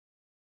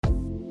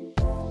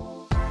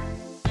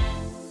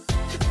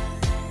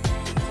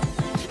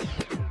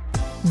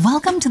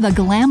Welcome to the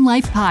Glam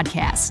Life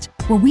Podcast,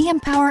 where we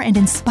empower and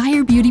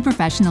inspire beauty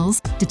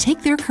professionals to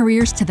take their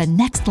careers to the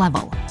next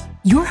level.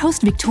 Your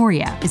host,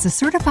 Victoria, is a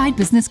certified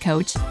business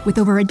coach with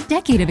over a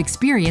decade of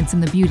experience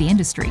in the beauty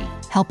industry,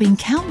 helping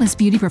countless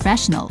beauty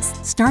professionals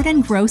start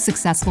and grow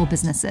successful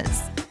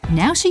businesses.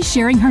 Now she's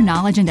sharing her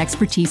knowledge and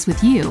expertise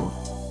with you.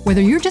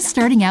 Whether you're just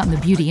starting out in the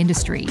beauty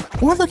industry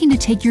or looking to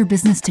take your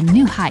business to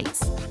new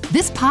heights,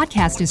 this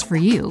podcast is for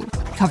you,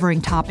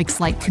 covering topics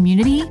like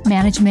community,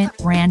 management,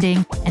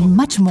 branding, and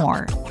much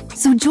more.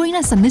 So join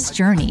us on this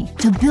journey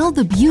to build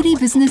the beauty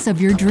business of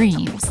your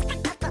dreams.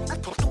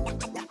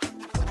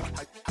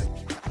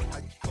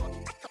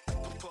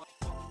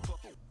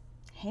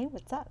 Hey,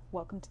 what's up?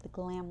 Welcome to the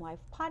Glam Life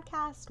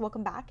Podcast.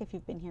 Welcome back if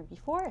you've been here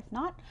before. If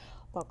not,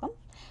 welcome.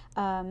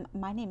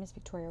 My name is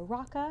Victoria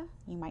Rocca.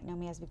 You might know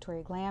me as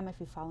Victoria Glam if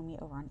you follow me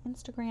over on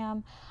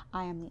Instagram.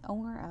 I am the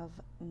owner of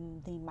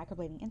the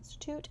Microblading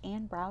Institute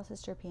and Brow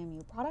Sister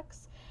PMU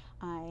products.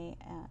 I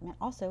am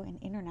also an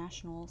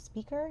international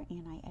speaker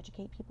and I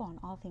educate people on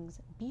all things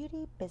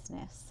beauty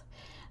business.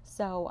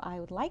 So I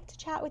would like to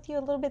chat with you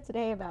a little bit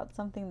today about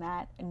something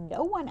that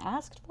no one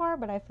asked for,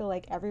 but I feel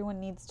like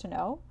everyone needs to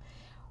know.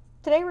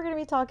 Today we're going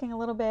to be talking a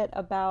little bit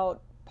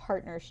about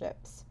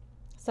partnerships.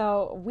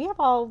 So we have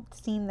all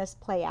seen this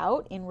play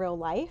out in real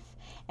life,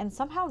 and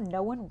somehow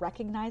no one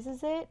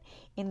recognizes it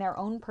in their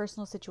own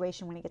personal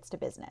situation when it gets to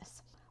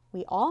business.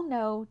 We all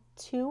know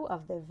two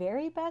of the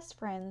very best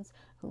friends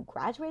who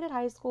graduated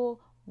high school,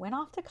 went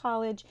off to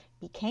college,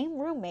 became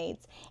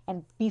roommates,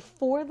 and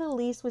before the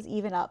lease was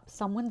even up,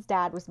 someone's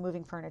dad was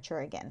moving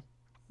furniture again.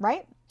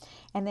 Right?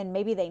 And then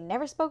maybe they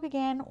never spoke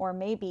again, or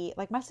maybe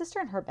like my sister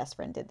and her best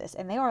friend did this,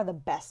 and they are the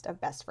best of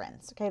best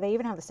friends. Okay. They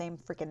even have the same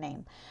freaking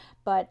name,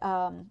 but,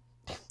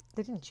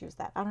 they didn't choose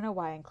that. I don't know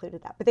why I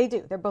included that, but they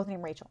do. They're both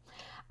named Rachel.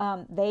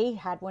 They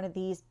had one of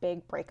these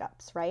big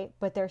breakups, right?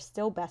 But they're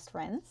still best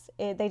friends.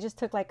 They just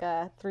took like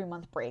a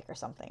 3-month break or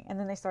something. And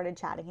then they started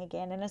chatting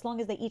again. And as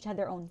long as they each had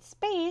their own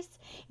space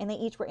and they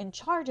each were in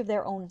charge of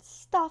their own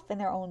stuff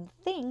and their own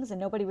things, and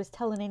nobody was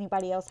telling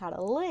anybody else how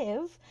to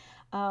live,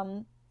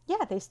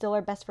 yeah, they still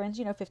are best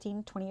friends,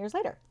 15, 20 years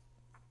later.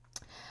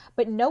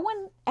 But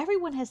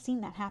everyone has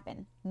seen that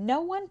happen. No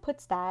one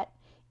puts that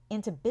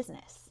into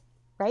business,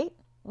 right?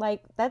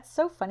 Like, that's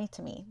so funny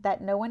to me that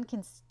no one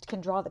can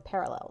draw the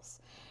parallels,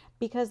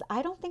 because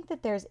I don't think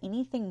that there's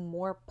anything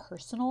more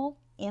personal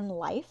in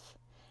life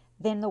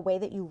than the way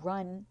that you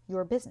run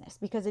your business,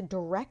 because it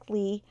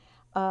directly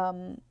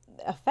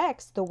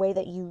affects the way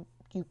that you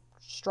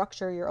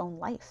structure your own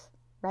life,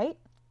 right?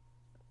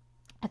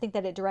 I think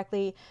that it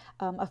directly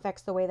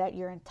affects the way that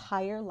your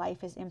entire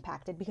life is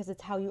impacted, because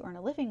it's how you earn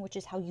a living, which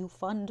is how you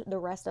fund the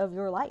rest of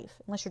your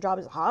life, unless your job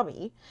is a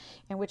hobby,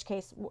 in which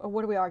case,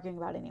 what are we arguing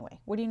about anyway?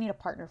 What do you need a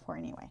partner for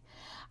anyway?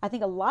 I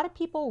think a lot of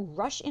people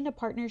rush into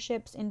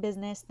partnerships in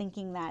business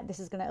thinking that this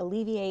is going to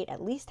alleviate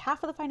at least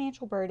half of the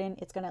financial burden.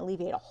 It's going to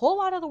alleviate a whole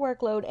lot of the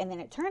workload. And then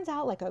it turns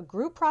out like a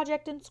group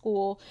project in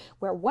school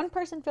where one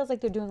person feels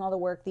like they're doing all the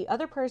work. The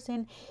other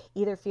person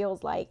either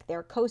feels like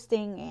they're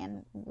coasting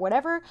and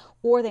whatever,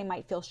 or they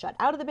might feel shut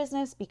out of the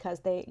business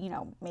because they,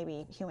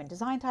 maybe human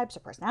design types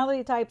or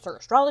personality types or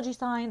astrology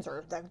signs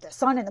or the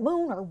sun and the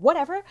moon or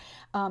whatever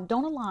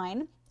don't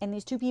align. And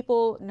these two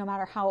people, no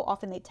matter how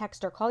often they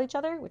text or call each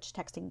other, which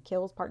texting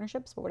kills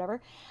partnerships, but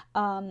whatever,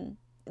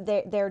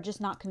 they're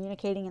just not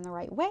communicating in the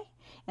right way.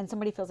 And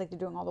somebody feels like they're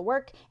doing all the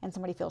work and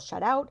somebody feels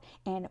shut out,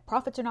 and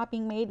profits are not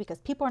being made because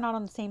people are not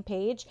on the same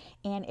page.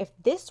 And if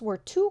this were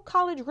two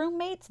college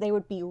roommates, they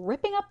would be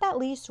ripping up that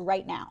lease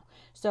right now.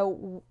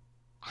 So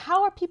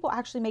how are people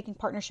actually making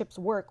partnerships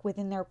work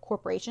within their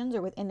corporations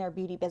or within their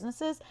beauty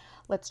businesses?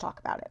 Let's talk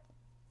about it.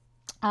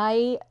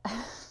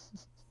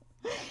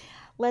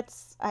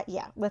 Let's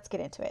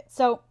get into it.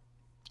 So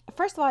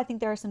first of all, I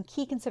think there are some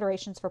key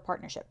considerations for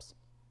partnerships.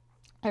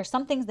 There are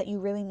some things that you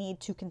really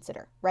need to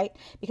consider, right?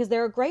 Because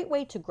they're a great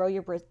way to grow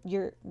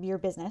your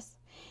business.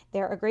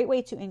 They're a great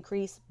way to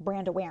increase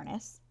brand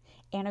awareness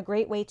and a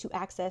great way to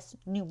access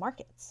new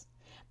markets.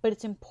 But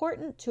it's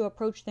important to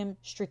approach them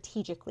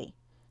strategically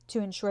to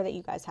ensure that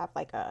you guys have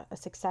like a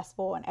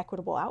successful and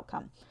equitable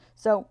outcome.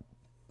 So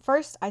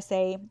first, I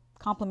say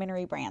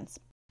complementary brands.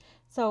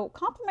 So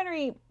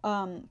complementary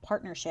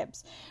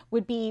partnerships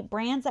would be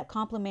brands that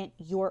complement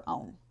your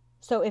own.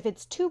 So if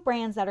it's two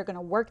brands that are going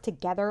to work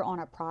together on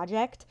a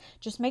project,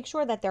 just make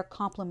sure that they're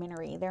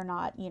complementary. They're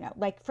not,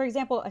 like for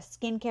example, a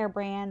skincare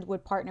brand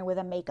would partner with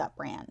a makeup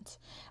brand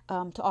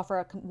to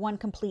offer one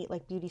complete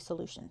like beauty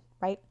solution,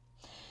 right?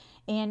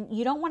 And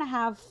you don't want to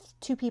have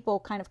two people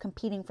kind of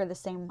competing for the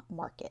same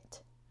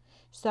market.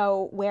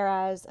 So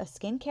whereas a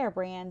skincare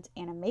brand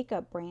and a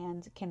makeup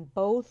brand can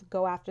both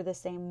go after the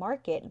same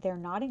market, they're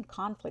not in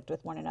conflict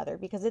with one another,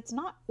 because it's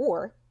not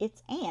or,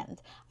 it's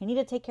and. I need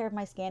to take care of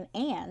my skin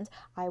and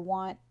I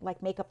want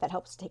like makeup that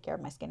helps to take care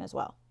of my skin as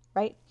well,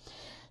 right?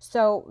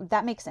 So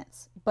that makes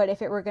sense. But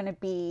if it were going to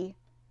be,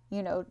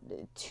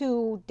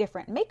 two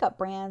different makeup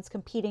brands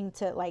competing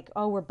to like,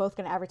 oh, we're both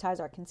going to advertise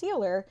our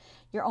concealer,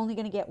 you're only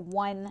going to get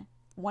one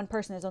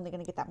person is only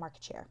going to get that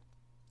market share.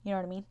 You know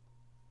what I mean?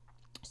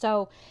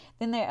 So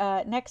then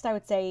the next I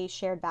would say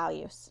shared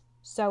values.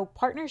 So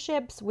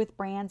partnerships with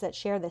brands that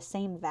share the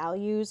same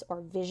values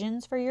or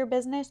visions for your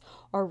business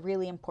are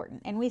really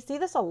important. And we see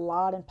this a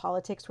lot in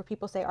politics where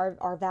people say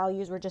our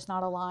values were just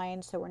not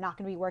aligned, so we're not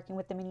going to be working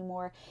with them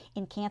anymore.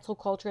 In cancel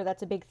culture,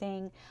 that's a big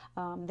thing.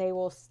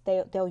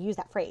 They'll use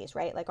that phrase,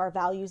 right? Like our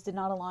values did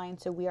not align,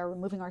 so we are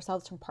removing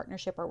ourselves from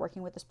partnership or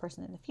working with this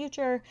person in the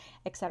future,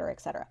 et cetera,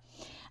 et cetera.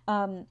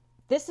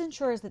 This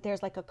ensures that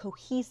there's like a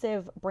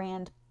cohesive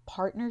brand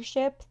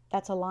partnership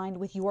that's aligned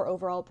with your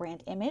overall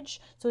brand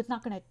image. So it's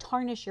not going to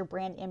tarnish your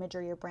brand image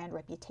or your brand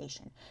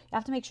reputation. You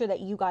have to make sure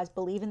that you guys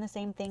believe in the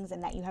same things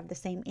and that you have the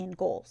same end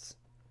goals.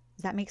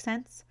 Does that make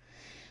sense?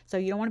 So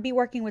you don't want to be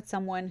working with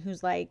someone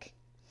who's like,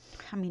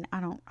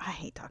 I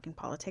hate talking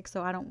politics,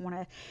 so I don't want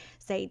to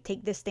say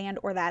take this stand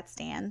or that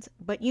stand,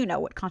 but you know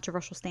what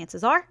controversial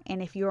stances are.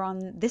 And if you're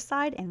on this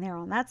side and they're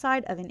on that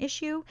side of an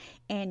issue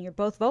and you're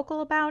both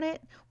vocal about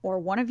it, or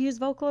one of you is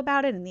vocal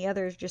about it and the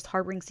other is just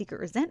harboring secret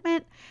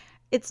resentment,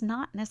 it's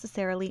not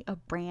necessarily a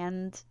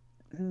brand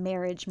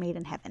marriage made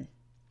in heaven.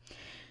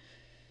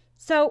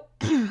 So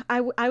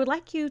I would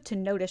like you to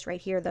notice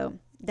right here, though,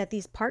 that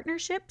these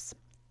partnerships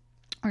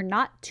are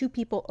not two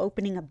people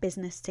opening a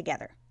business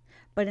together,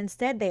 but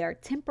instead they are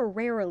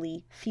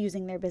temporarily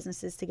fusing their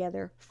businesses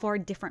together for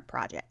different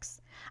projects.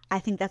 I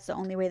think that's the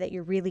only way that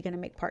you're really going to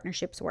make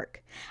partnerships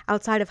work.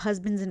 Outside of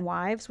husbands and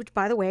wives, which,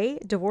 by the way,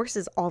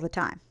 divorces all the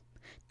time.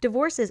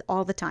 Divorces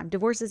all the time.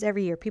 Divorces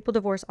every year. People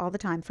divorce all the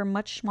time for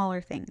much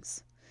smaller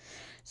things.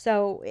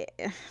 So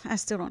I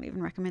still don't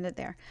even recommend it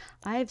there.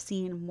 I've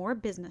seen more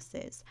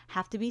businesses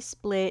have to be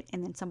split,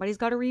 and then somebody's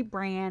got to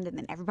rebrand, and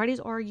then everybody's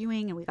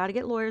arguing, and we got to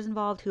get lawyers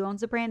involved. Who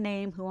owns the brand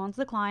name? Who owns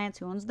the clients?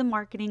 Who owns the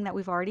marketing that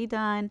we've already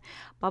done?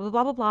 Blah, blah,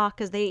 blah, blah, blah,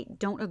 because they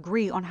don't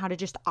agree on how to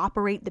just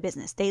operate the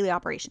business, daily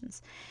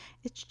operations.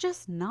 It's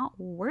just not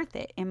worth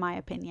it, in my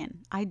opinion.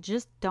 I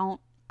just don't,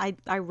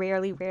 I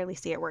rarely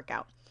see it work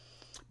out.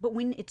 But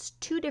when it's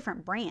two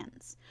different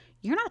brands,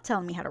 you're not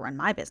telling me how to run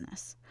my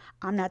business.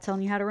 I'm not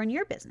telling you how to run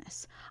your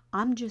business.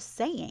 I'm just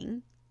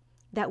saying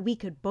that we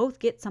could both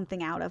get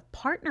something out of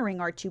partnering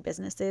our two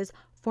businesses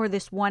for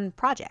this one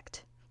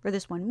project, for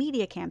this one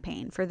media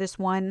campaign, for this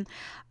one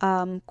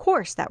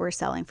course that we're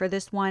selling, for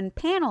this one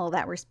panel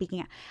that we're speaking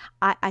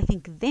at. I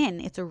think then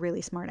it's a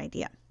really smart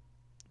idea.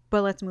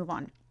 But let's move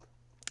on.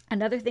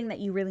 Another thing that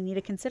you really need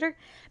to consider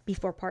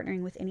before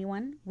partnering with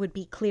anyone would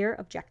be clear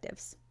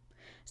objectives.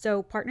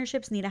 So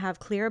partnerships need to have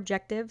clear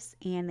objectives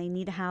and they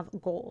need to have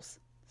goals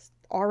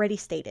already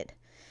stated.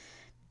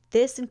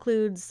 This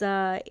includes,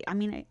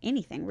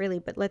 anything really,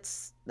 but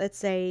let's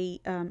say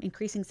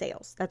increasing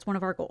sales. That's one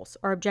of our goals.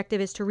 Our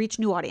objective is to reach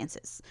new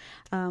audiences.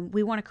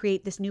 We want to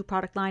create this new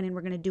product line and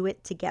we're going to do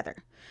it together.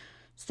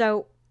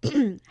 So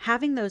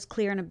having those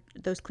clear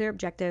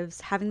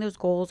objectives, having those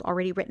goals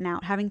already written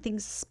out, having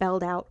things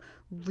spelled out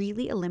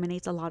really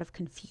eliminates a lot of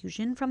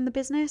confusion from the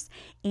business,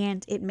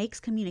 and it makes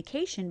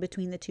communication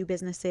between the two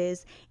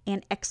businesses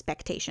and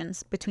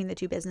expectations between the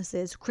two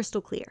businesses crystal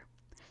clear.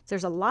 So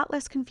there's a lot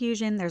less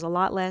confusion. There's a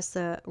lot less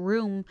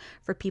room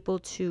for people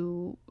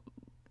to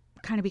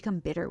kind of become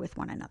bitter with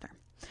one another.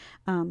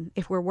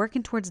 If we're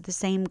working towards the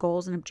same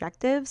goals and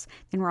objectives,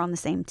 then we're on the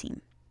same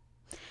team.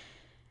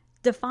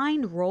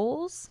 Defined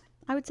roles,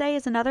 I would say,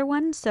 is another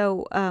one.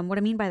 So what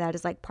I mean by that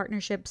is like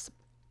partnerships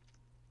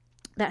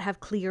that have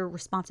clear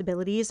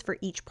responsibilities for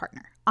each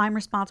partner. I'm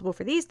responsible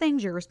for these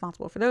things. You're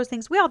responsible for those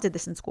things. We all did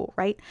this in school,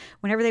 right?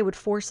 Whenever they would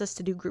force us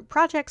to do group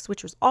projects,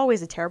 which was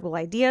always a terrible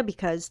idea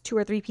because 2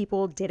 or 3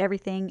 people did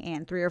everything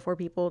and 3 or 4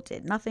 people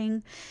did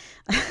nothing.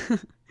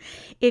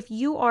 If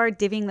you are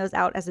divvying those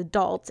out as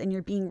adults and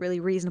you're being really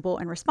reasonable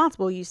and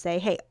responsible, you say,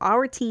 hey,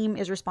 our team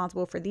is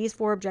responsible for these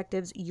 4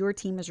 objectives. Your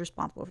team is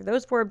responsible for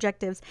those 4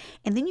 objectives.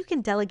 And then you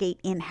can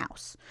delegate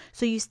in-house.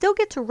 So you still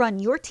get to run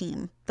your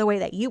team the way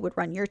that you would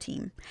run your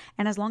team.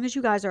 And as long as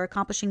you guys are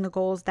accomplishing the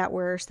goals that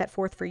were set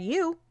forth for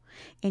you,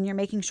 and you're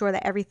making sure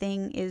that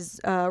everything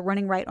is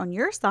running right on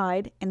your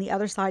side and the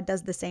other side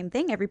does the same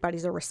thing,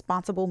 everybody's a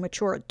responsible,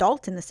 mature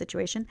adult in the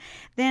situation,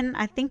 then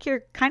I think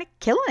you're kind of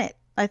killing it.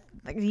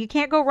 You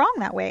can't go wrong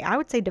that way. I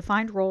would say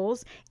defined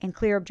roles and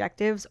clear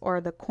objectives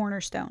are the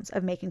cornerstones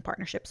of making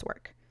partnerships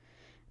work,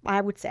 I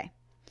would say.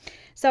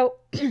 So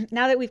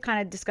now that we've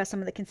kind of discussed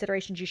some of the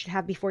considerations you should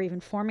have before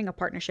even forming a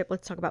partnership,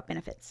 let's talk about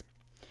benefits.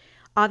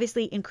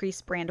 Obviously,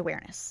 increase brand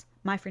awareness.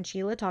 My friend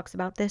Sheila talks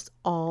about this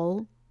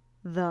all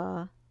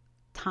the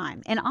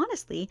time. And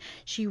honestly,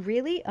 she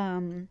really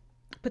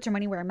puts her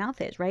money where her mouth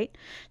is, right?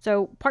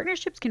 So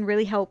partnerships can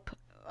really help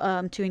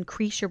to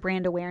increase your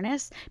brand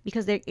awareness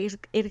because it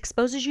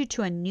exposes you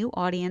to a new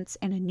audience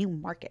and a new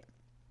market.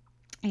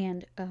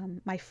 And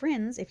my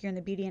friends, if you're in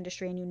the beauty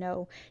industry and you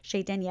know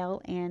Shay Danielle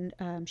and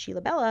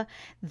Sheila Bella,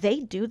 they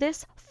do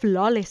this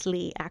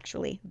flawlessly,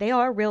 actually. They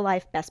are real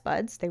life best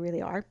buds. They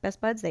really are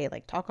best buds. They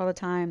like talk all the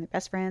time. They're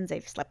best friends.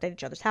 They've slept at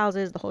each other's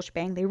houses, the whole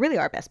shebang. They really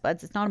are best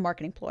buds. It's not a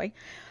marketing ploy.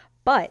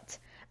 But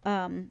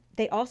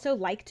they also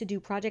like to do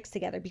projects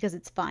together because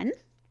it's fun.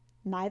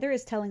 Neither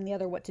is telling the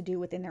other what to do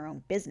within their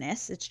own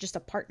business. It's just a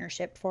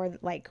partnership for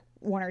like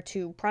one or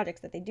two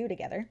projects that they do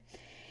together.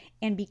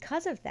 And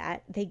because of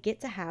that, they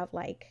get to have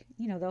like,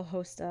 they'll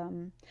host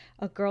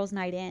a girls'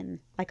 night in,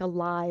 like a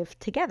live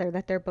together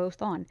that they're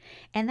both on.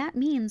 And that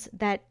means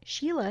that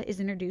Sheila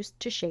is introduced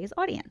to Shay's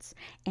audience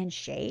and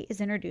Shay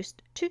is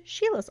introduced to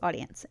Sheila's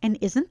audience. And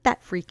isn't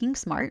that freaking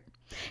smart?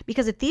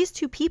 Because if these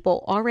two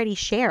people already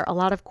share a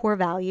lot of core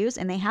values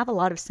and they have a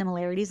lot of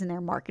similarities in their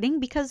marketing,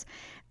 because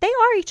they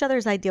are each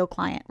other's ideal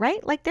client,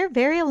 right? Like they're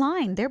very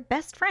aligned, they're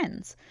best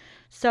friends.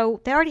 So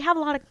they already have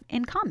a lot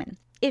in common.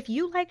 If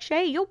you like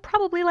Shay, you'll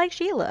probably like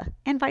Sheila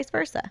and vice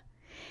versa.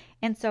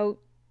 And so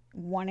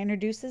one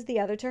introduces the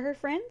other to her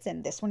friends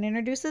and this one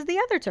introduces the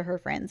other to her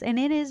friends. And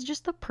it is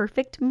just the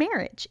perfect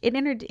marriage.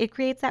 It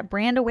creates that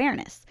brand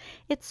awareness.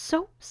 It's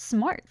so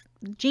smart.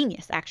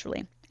 Genius,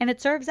 actually. And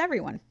it serves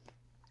everyone.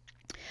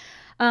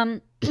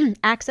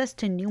 Access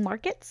to new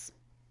markets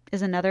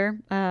is another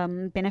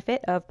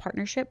benefit of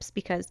partnerships,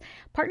 because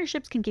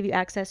partnerships can give you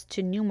access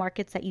to new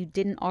markets that you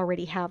didn't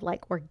already have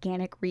like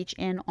organic reach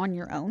in on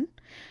your own.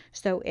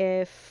 So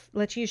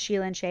let's use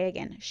Sheila and Shay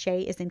again.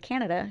 Shay is in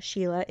Canada,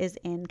 Sheila is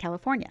in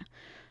California.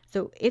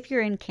 So if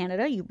you're in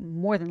Canada, you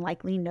more than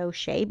likely know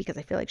Shay, because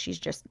I feel like she's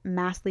just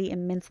massively,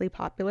 immensely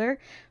popular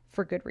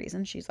for good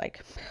reason. She's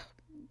like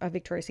a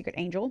Victoria's Secret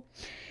angel.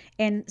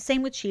 And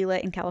same with Sheila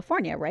in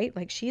California, right?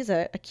 Like she's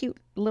a cute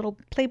little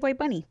Playboy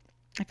bunny.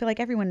 I feel like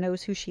everyone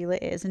knows who Sheila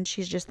is, and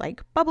she's just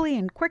like bubbly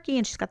and quirky,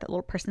 and she's got that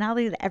little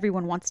personality that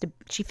everyone wants to.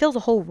 She fills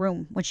a whole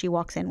room when she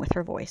walks in with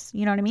her voice.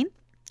 You know what I mean?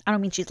 I don't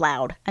mean she's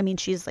loud. I mean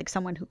she's like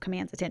someone who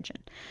commands attention.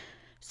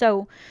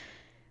 So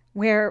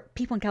where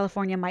people in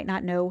California might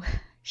not know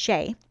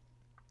Shay,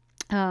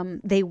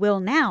 they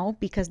will now,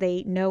 because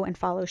they know and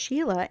follow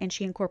Sheila, and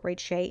she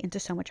incorporates Shay into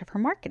so much of her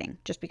marketing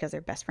just because they're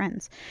best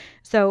friends.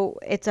 So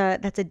that's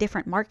a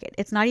different market.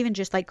 It's not even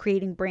just like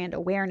creating brand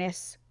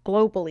awareness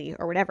globally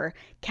or whatever.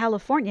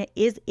 California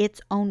is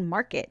its own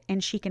market,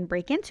 and she can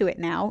break into it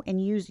now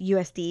and use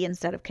USD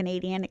instead of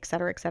Canadian, et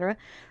cetera,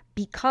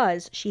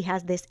 because she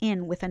has this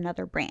in with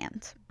another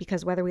brand.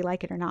 Because whether we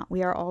like it or not,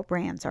 we are all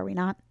brands, are we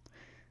not?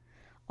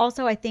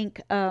 Also, I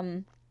think,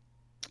 so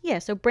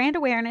brand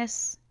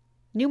awareness,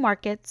 new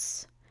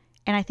markets,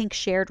 and I think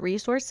shared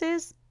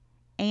resources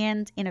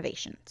and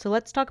innovation. So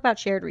let's talk about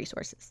shared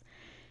resources.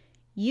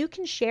 You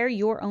can share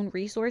your own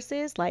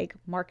resources like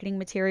marketing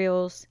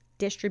materials,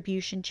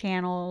 distribution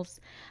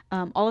channels,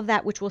 all of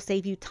that, which will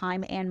save you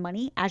time and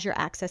money as you're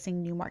accessing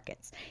new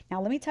markets.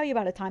 Now, let me tell you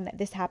about a time that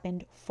this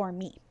happened for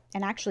me.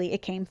 And actually,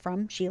 it came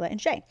from Sheila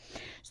and Shay.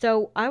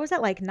 So I was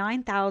at like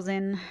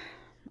 800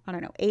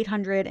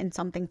 and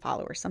something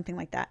followers, something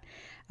like that,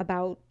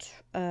 about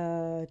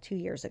 2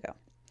 years ago.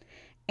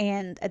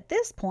 And at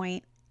this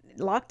point,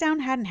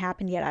 lockdown hadn't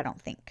happened yet, I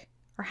don't think.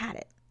 Or had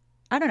it?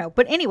 I don't know.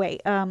 But anyway,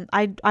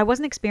 I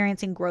wasn't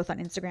experiencing growth on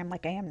Instagram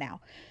like I am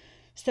now.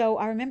 So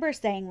I remember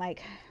saying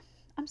like,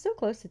 I'm so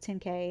close to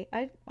 10K.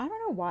 I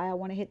don't know why I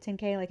want to hit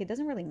 10K. Like, it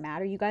doesn't really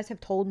matter. You guys have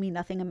told me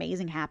nothing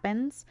amazing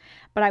happens,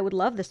 but I would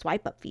love the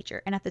swipe up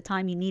feature. And at the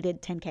time you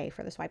needed 10K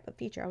for the swipe up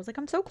feature. I was like,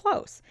 I'm so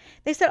close.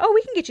 They said, oh,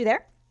 we can get you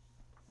there.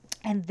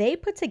 And they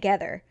put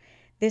together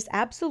this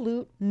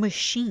absolute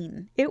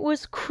machine. It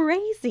was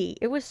crazy.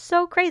 It was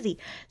so crazy.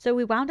 So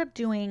we wound up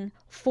doing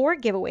 4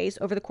 giveaways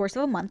over the course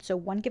of a month. So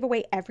 1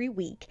 giveaway every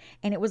week.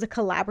 And it was a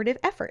collaborative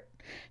effort.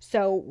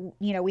 So,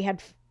 we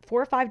had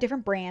 4 or 5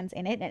 different brands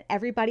in it, and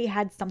everybody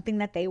had something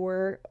that they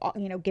were,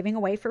 giving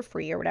away for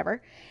free or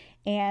whatever.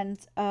 And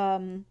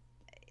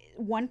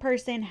one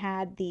person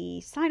had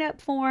the sign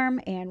up form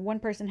and one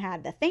person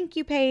had the thank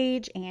you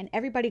page, and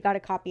everybody got a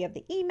copy of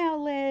the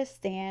email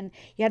list, and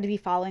you had to be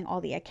following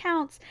all the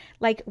accounts.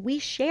 Like, we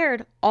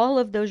shared all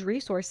of those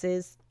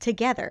resources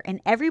together, and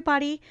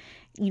everybody,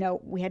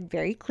 we had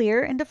very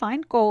clear and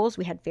defined goals.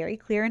 We had very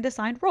clear and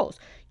defined roles.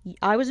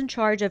 I was in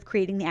charge of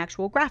creating the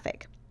actual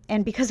graphic.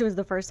 And because it was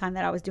the first time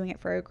that I was doing it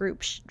for a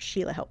group,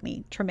 Sheila helped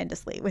me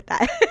tremendously with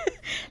that.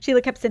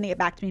 Sheila kept sending it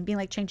back to me and being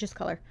like, change this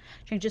color,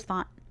 change this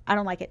font. I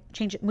don't like it.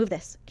 Change it. Move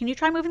this. Can you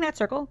try moving that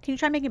circle? Can you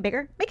try making it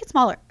bigger? Make it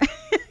smaller.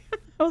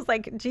 I was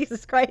like,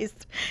 Jesus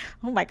Christ.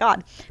 Oh my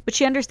God. But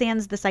she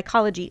understands the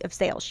psychology of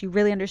sales. She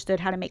really understood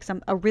how to make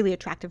a really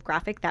attractive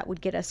graphic that would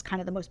get us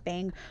kind of the most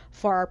bang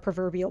for our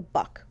proverbial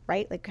buck,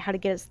 right? Like how to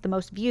get us the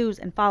most views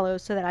and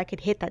follows so that I could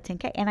hit that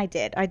 10K. And I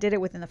did. I did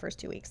it within the first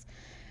 2 weeks.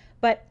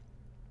 But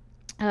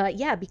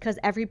because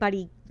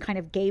everybody kind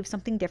of gave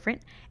something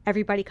different.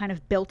 Everybody kind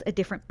of built a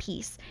different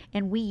piece,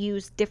 and we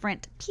used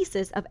different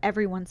pieces of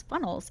everyone's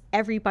funnels.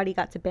 Everybody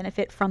got to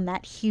benefit from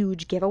that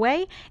huge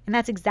giveaway. And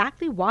that's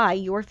exactly why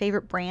your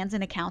favorite brands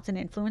and accounts and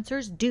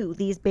influencers do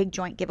these big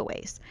joint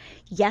giveaways.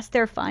 Yes,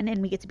 they're fun,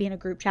 and we get to be in a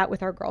group chat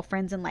with our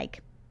girlfriends and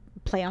like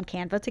play on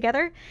Canva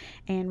together,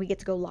 and we get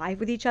to go live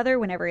with each other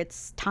whenever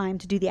it's time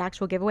to do the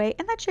actual giveaway,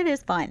 and that shit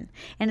is fun.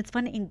 And it's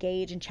fun to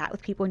engage and chat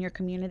with people in your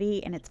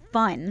community, and it's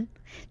fun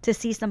to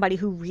see somebody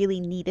who really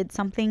needed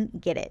something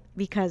get it,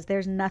 because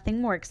there's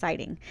nothing more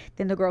exciting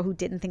than the girl who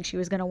didn't think she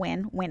was going to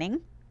win winning,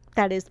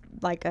 that is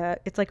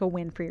it's like a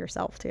win for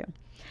yourself too.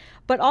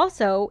 But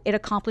also it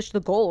accomplished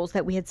the goals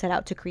that we had set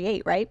out to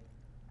create, right?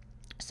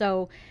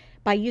 So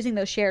by using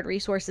those shared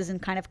resources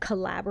and kind of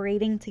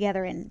collaborating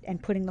together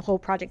and putting the whole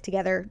project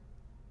together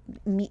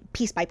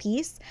piece by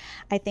piece,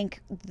 I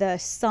think the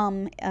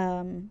sum,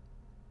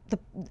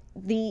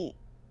 the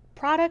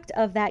product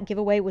of that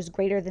giveaway was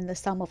greater than the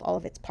sum of all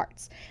of its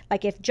parts.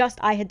 Like if just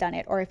I had done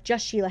it, or if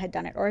just Sheila had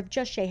done it, or if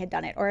just Shay had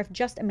done it, or if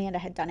just Amanda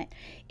had done it,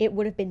 it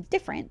would have been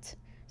different,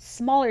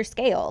 smaller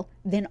scale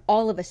than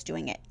all of us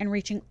doing it and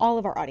reaching all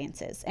of our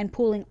audiences and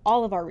pooling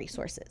all of our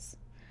resources.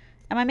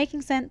 Am I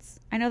making sense?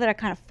 I know that I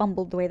kind of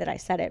fumbled the way that I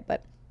said it,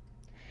 but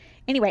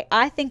anyway,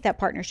 I think that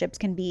partnerships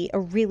can be a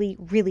really,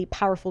 really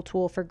powerful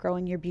tool for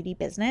growing your beauty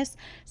business,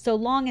 so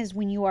long as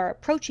when you are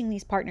approaching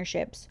these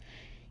partnerships,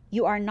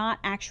 you are not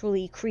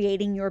actually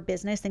creating your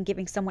business and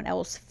giving someone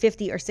else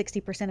 50 or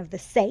 60% of the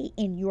say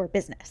in your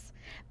business,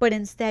 but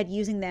instead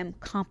using them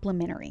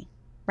complementary,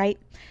 right?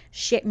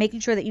 Making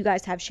sure that you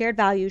guys have shared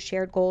values,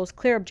 shared goals,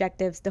 clear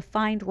objectives,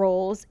 defined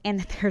roles, and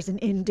that there's an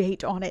end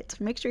date on it.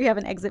 Make sure you have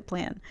an exit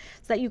plan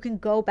so that you can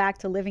go back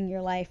to living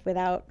your life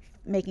without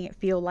making it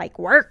feel like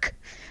work.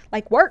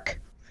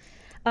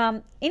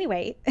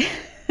 Anyway,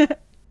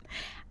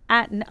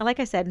 like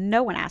I said,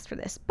 no one asked for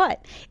this,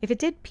 but if it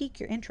did pique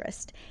your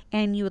interest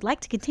and you would like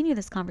to continue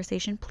this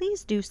conversation,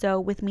 please do so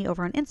with me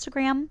over on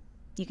Instagram.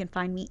 You can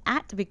find me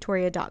at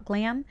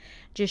victoria.glam.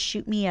 Just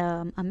shoot me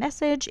a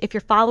message. If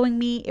you're following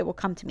me, it will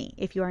come to me.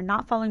 If you are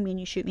not following me and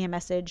you shoot me a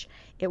message,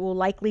 it will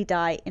likely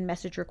die in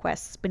message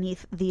requests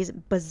beneath these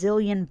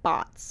bazillion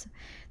bots.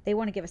 They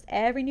want to give us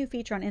every new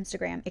feature on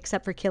Instagram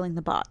except for killing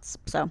the bots.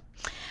 So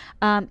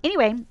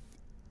anyway,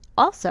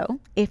 also,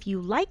 if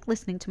you like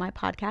listening to my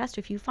podcast,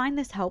 if you find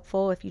this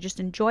helpful, if you just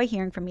enjoy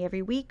hearing from me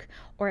every week,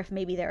 or if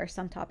maybe there are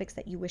some topics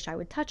that you wish I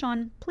would touch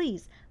on,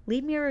 please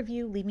leave me a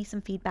review, leave me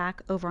some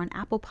feedback over on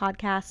Apple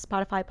Podcasts,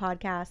 Spotify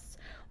Podcasts,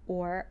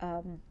 or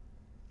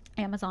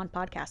Amazon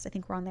Podcasts. I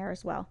think we're on there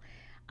as well.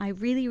 I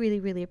really, really,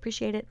 really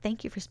appreciate it.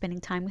 Thank you for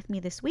spending time with me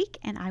this week,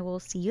 and I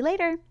will see you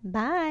later.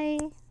 Bye.